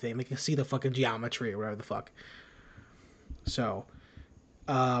 see everything. They can see the fucking geometry or whatever the fuck. So,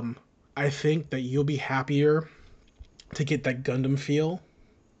 um, I think that you'll be happier to get that Gundam feel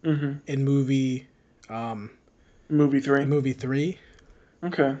Mm-hmm. in um, Movie three. movie three.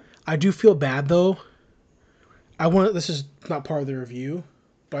 Okay. I do feel bad though. I want this is not part of the review,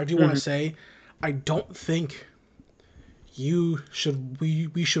 but I do want to Mm-hmm. say I don't think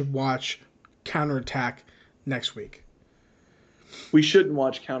we should watch Counterattack next week. We shouldn't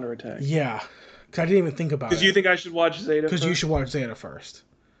watch Counterattack. Yeah, because I didn't even think about Because you it. think I should watch Zeta Because you first? should watch Zeta first,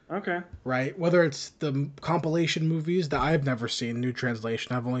 Okay. right? Whether it's the compilation movies that I've never seen, new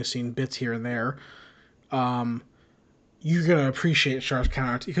translation, I've only seen bits here and there. Um, you're gonna appreciate Char's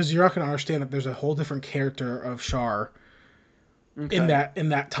counter because you're not gonna understand that there's a whole different character of Char Okay. in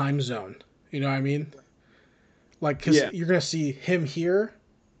that time zone. You know what I mean? Like, because Yeah. you're gonna see him here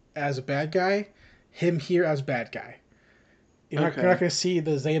as a bad guy, him here as bad guy. You're not Okay. gonna see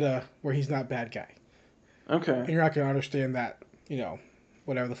the Zeta where he's not bad guy, Okay. and you're not gonna understand that. You know,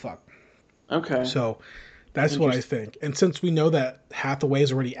 whatever the fuck. Okay. So that's what I Interesting. think. And since we know that Hathaway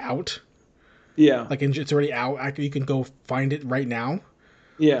is already out, Yeah. like it's already out, you can go find it right now.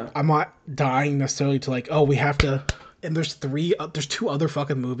 Yeah. I'm not dying necessarily to like, oh, we have to. And there's two other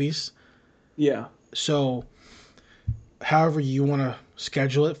fucking movies. Yeah. So, however you want to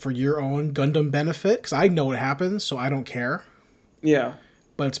schedule it for your own Gundam benefit, because I know what happens, so I don't care. Yeah.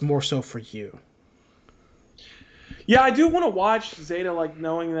 But it's more so for you. Yeah, I do want to watch Zeta, like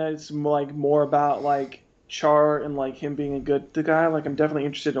knowing that it's like more about like Char and like him being a the guy. Like, I'm definitely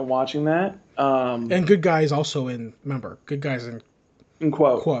interested in watching that. And good guys also in remember good guys in In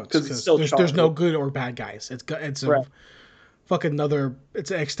quote, quotes because it's because still there's Char. no good or bad guys. It's a Right. fucking another.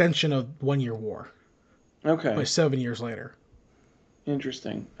 It's an extension of 1 Year War, Okay. but 7 years later.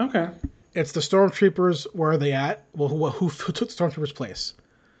 Interesting. Okay. It's the stormtroopers. Where are they at? Well, who took the stormtroopers' place?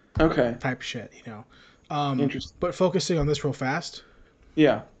 Okay. Type shit, you know. Interesting. But focusing on this real fast,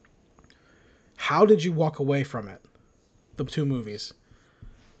 Yeah. how did you walk away from it? The two movies.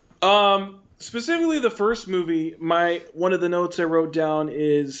 Specifically the first movie, my one of the notes I wrote down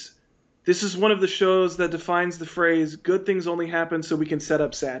is this is one of the shows that defines the phrase "good things only happen so we can set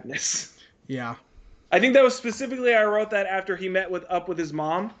up sadness." Yeah, I think that was specifically I wrote that after he met with his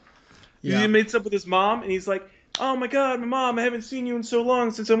mom. He yeah, meets up with his mom and he's like, "Oh my God, my mom! I haven't seen you in so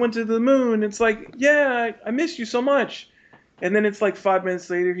long since I went to the moon." It's like, "Yeah, I miss you so much." And then it's like 5 minutes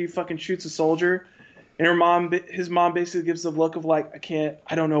later, he fucking shoots a soldier, and his mom, basically gives the look of like,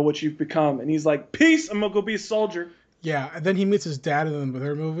 I don't know what you've become," and he's like, "Peace, I'm gonna go be a soldier." yeah. And then he meets his dad in the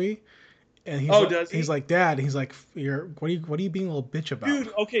other movie, and Oh, does he's he? like, Dad. He's like, you're what are you being a little bitch about?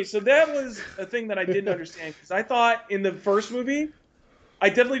 Dude, okay, so that was a thing that I didn't understand because I thought in the first movie, I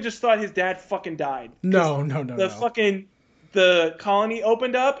definitely just thought his dad fucking died because No, no, no, the no. fucking the colony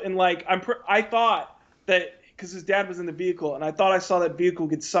opened up and like I thought that because his dad was in the vehicle and I thought I saw that vehicle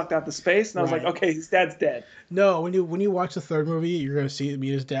get sucked out to space and I was like, Right. okay, his dad's dead. No, when you watch the third movie, you're gonna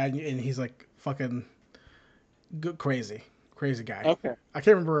meet his dad, and he's like fucking crazy guy. Okay. I can't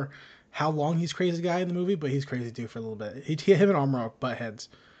remember how long he's crazy guy in the movie, but he's crazy dude for a little bit. Him and Armor butt heads.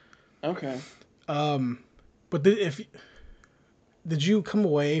 Okay. But if did you come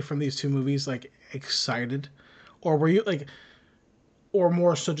away from these two movies like excited, or were you like, or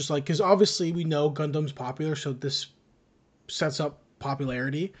more so just like because obviously we know Gundam's popular, so this sets up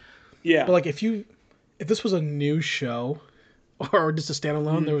popularity. But Yeah. like if this was a new show or just a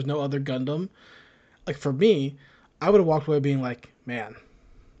standalone, there Mhm. was no other Gundam. Like for me, I would have walked away being like, man,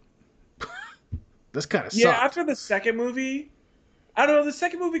 this kind of Yeah, sucked. after the second movie, I don't know, the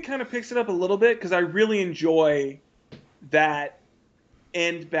second movie kind of picks it up a little bit because I really enjoy that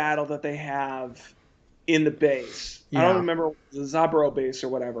end battle that they have in the base. I don't Yeah. remember the Zaburo base or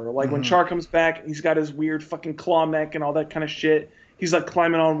whatever. Like when Hmm. Char comes back, he's got his weird fucking claw mech and all that kind of shit. He's like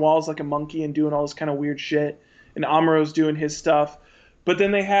climbing on walls like a monkey and doing all this kind of weird shit. And Amuro's doing his stuff. But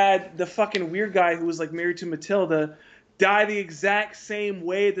then they had the fucking weird guy who was like married to Matilda die the exact same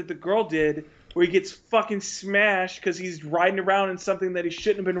way that the girl did, where he gets fucking smashed because he's riding around in something that he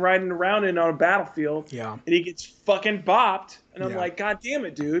shouldn't have been riding around in on a battlefield. Yeah. And he gets fucking bopped. And I'm Yeah. like, God damn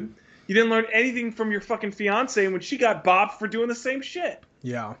it, dude. You didn't learn anything from your fucking fiance when she got bopped for doing the same shit.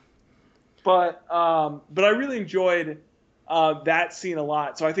 Yeah. But I really enjoyed that scene a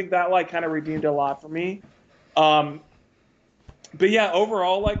lot. So I think that like kind of redeemed a lot for me. Um, but yeah,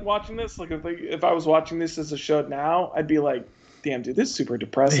 overall, like watching this, like if I was watching this as a show now, I'd be like, damn, dude, this is super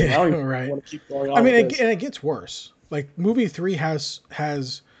depressing. I Yeah. don't even Right. want to keep going I on mean, with this. and it gets worse. Like movie three has.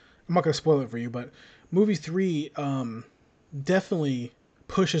 I'm not gonna spoil it for you, but movie three definitely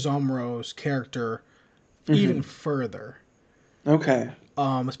pushes Amuro's character even further. Okay.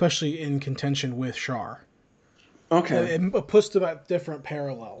 Especially in contention with Char. Okay. It puts them at different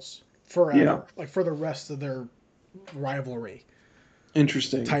parallels Yeah. forever, like for the rest of their rivalry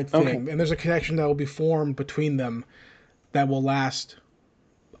Interesting. type Okay. thing. And there's a connection that will be formed between them that will last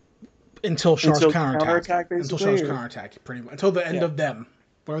until Char's Until counterattack. counterattack, Until basically. Char's Or... counterattack, pretty much. Until the end Yeah. of them,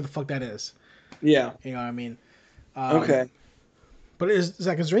 whatever the fuck that is. Yeah. You know what I mean? Okay. But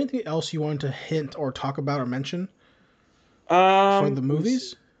Zach, is there anything else you wanted to hint or talk about or mention for the Let me see.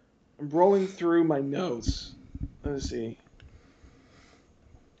 movies? I'm rolling through my notes. Let's see.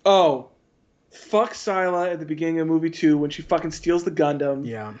 Oh, fuck Scylla at the beginning of movie 2 when she fucking steals the Gundam.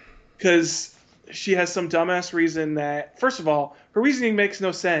 Yeah. Because she has some dumbass reason that, first of all, her reasoning makes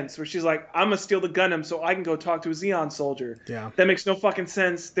no sense. Where she's like, I'm gonna steal the Gundam so I can go talk to a Xeon soldier. Yeah. That makes no fucking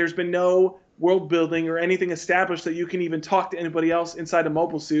sense. There's been no world building or anything established that you can even talk to anybody else inside a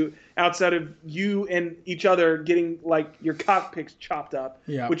mobile suit outside of you and each other getting like your cockpits chopped up,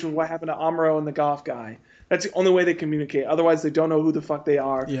 Yeah. which was what happened to Amuro and the golf guy. That's the only way they communicate. Otherwise, they don't know who the fuck they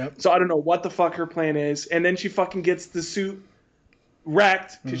are. Yep. So I don't know what the fuck her plan is. And then she fucking gets the suit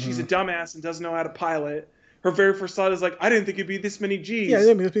wrecked because she's a dumbass and doesn't know how to pilot. Her very first thought is like, I didn't think it'd be this many G's. Yeah, it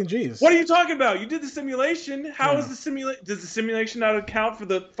didn't be this many G's. What are you talking about? You did the simulation. How is the simulation? Does the simulation not account for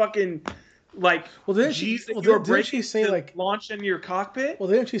the fucking like G's that you are breaking to launch into your cockpit? Well,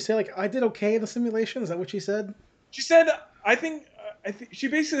 didn't she say like I did okay in the simulation? Is that what she said? She said, I think she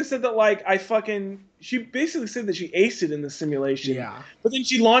basically said that like she basically said that she aced it in the simulation. Yeah. But then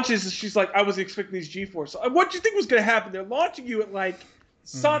she launches and she's like, I was expecting these G-force. What do you think was going to happen? They're launching you at like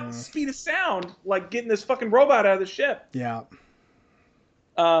speed of sound, like getting this fucking robot out of the ship. Yeah.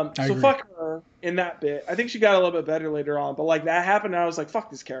 So fuck her in that bit. I think she got a little bit better later on, but like that happened and I was like, fuck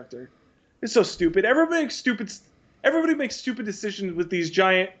this character. It's so stupid. Everybody makes stupid decisions with these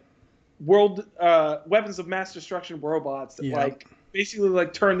giant world weapons of mass destruction robots that like basically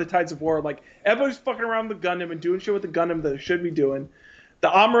like turn the tides of war. Like everybody's fucking around the Gundam and doing shit with the Gundam that they should be doing. The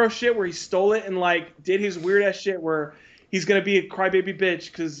Amuro shit where he stole it and like did his weird ass shit where he's gonna be a crybaby bitch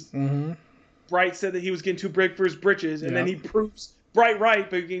because Bright said that he was getting too big for his britches, and then he proves Bright right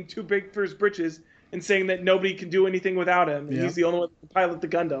by getting too big for his britches and saying that nobody can do anything without him. And he's the only one that can pilot the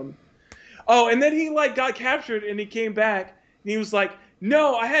Gundam. Oh, and then he like got captured and he came back and he was like,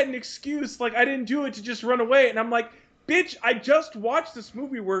 "No, I had an excuse. Like I didn't do it to just run away." And I'm like, "Bitch, I just watched this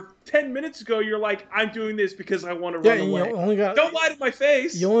movie where 10 minutes ago you're like, I'm doing this because I want to run away. Don't lie to my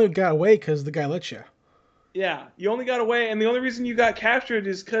face." You only got away because the guy let you. Yeah, you only got away, and the only reason you got captured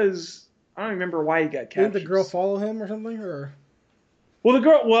is because I don't remember why you got captured. Didn't the girl follow him or something? Or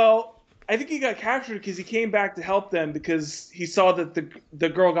I think he got captured because he came back to help them because he saw that the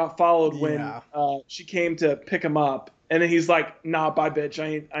girl got followed when she came to pick him up, and then he's like, "Nah, bye, bitch,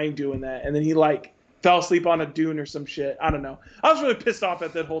 I ain't doing that." And then he like fell asleep on a dune or some shit. I don't know. I was really pissed off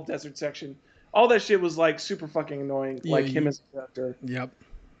at that whole desert section. All that shit was like super fucking annoying. Yeah, like him as a character. Yep.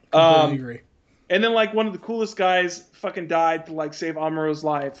 Completely agree. And then like one of the coolest guys fucking died to like save Amuro's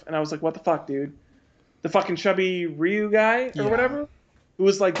life, and I was like, "What the fuck, dude?" The fucking chubby Ryu guy or whatever, who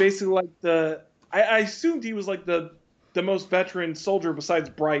was like basically like I assumed he was like the most veteran soldier besides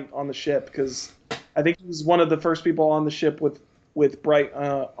Bright on the ship because I think he was one of the first people on the ship with Bright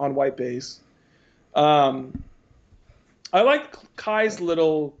on White Base. I like Kai's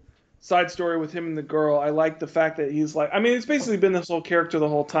little side story with him and the girl. I like the fact that he's like, I mean, it's basically been this whole character the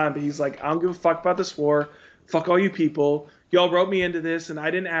whole time, but he's like, I don't give a fuck about this war. Fuck all you people. Y'all wrote me into this, and I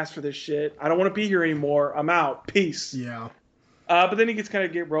didn't ask for this shit. I don't want to be here anymore. I'm out. Peace. Yeah. But then he gets kind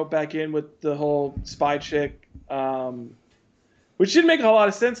of get roped back in with the whole spy chick, which didn't make a lot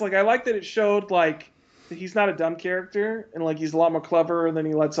of sense. Like, I like that it showed, like, that he's not a dumb character, and, like, he's a lot more clever than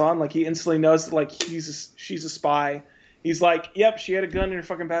he lets on. Like, he instantly knows that, like, she's a spy. He's like, yep, she had a gun in her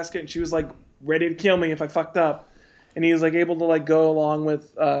fucking basket, and she was, like, ready to kill me if I fucked up. And he was, like, able to, like, go along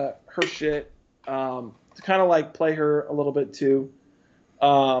with her shit to kind of, like, play her a little bit, too.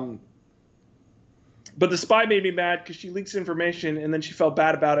 But the spy made me mad because she leaks information, and then she felt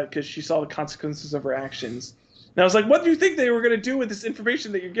bad about it because she saw the consequences of her actions. And I was like, what do you think they were going to do with this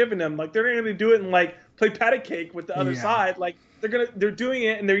information that you're giving them? Like, they're going to do it and, like, play patty cake with the other side. Like, they're doing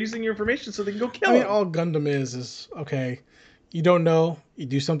it and they're using your information so they can go kill him. All Gundam is okay. You don't know, you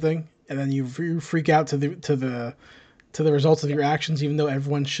do something, and then you freak out to the results of your actions, even though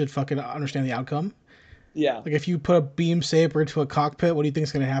everyone should fucking understand the outcome. Yeah. Like if you put a beam saber into a cockpit, what do you think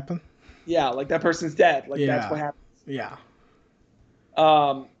is going to happen? Yeah, like that person's dead. Like that's what happens. Yeah.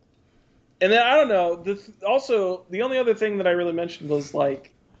 And then I don't know. Also, the only other thing that I really mentioned was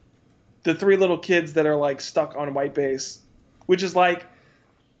like the three little kids that are like stuck on White Base. Which is like,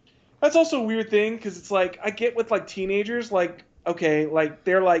 that's also a weird thing because it's like, I get with like teenagers, like, okay, like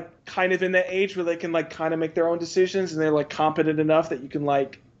they're like kind of in that age where they can like kind of make their own decisions and they're like competent enough that you can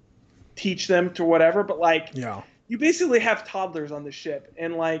like teach them to whatever. But like, you basically have toddlers on the ship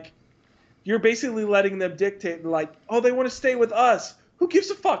and like, you're basically letting them dictate like, oh, they want to stay with us. Who gives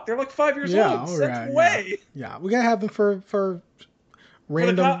a fuck? They're like 5 years old. Send them away. Yeah, we gotta have them for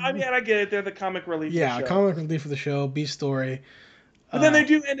random. I mean, I get it. They're the comic relief. Yeah, for the show. Comic relief for the show. B story. But then they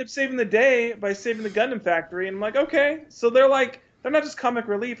do end up saving the day by saving the Gundam factory, and I'm like, okay, so they're not just comic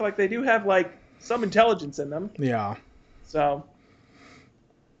relief. Like they do have like some intelligence in them. Yeah. So.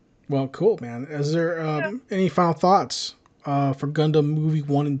 Well, cool, man. Is there any final thoughts for Gundam Movie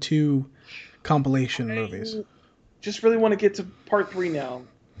 1 and 2 compilation movies? Just really want to get to part 3 now.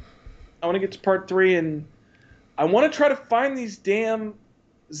 I want to get to part 3 and I want to try to find these damn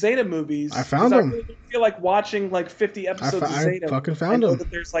Zeta I movies because found I them. really don't feel like watching like 50 episodes of I Zeta. fucking I found know them.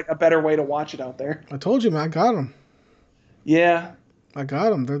 that there's like a better way to watch it out there. I told you, man. I got them. Yeah, I got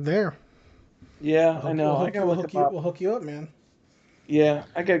them. They're there. yeah, I know. I gotta look them up. We'll hook you up, man. Yeah,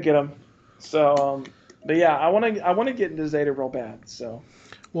 I gotta get them. So, but yeah, I want to get into Zeta real bad. So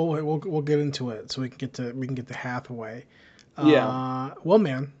We'll get into it so we can get the Hathaway. yeah, Well,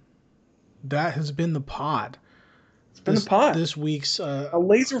 man, that has been the pod. it's been the pod. This week's A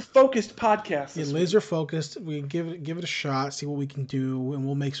laser focused podcast yeah, this week. laser focused. We give it a shot, see what we can do, and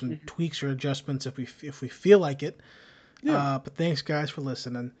we'll make some Mhm. tweaks or adjustments if we feel like it. Yeah, But thanks guys for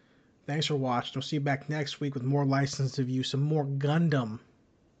listening. Thanks for watching. We'll see you back next week with more License to View, some more Gundam.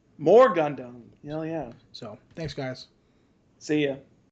 more Gundam. Hell yeah. So thanks guys. See ya.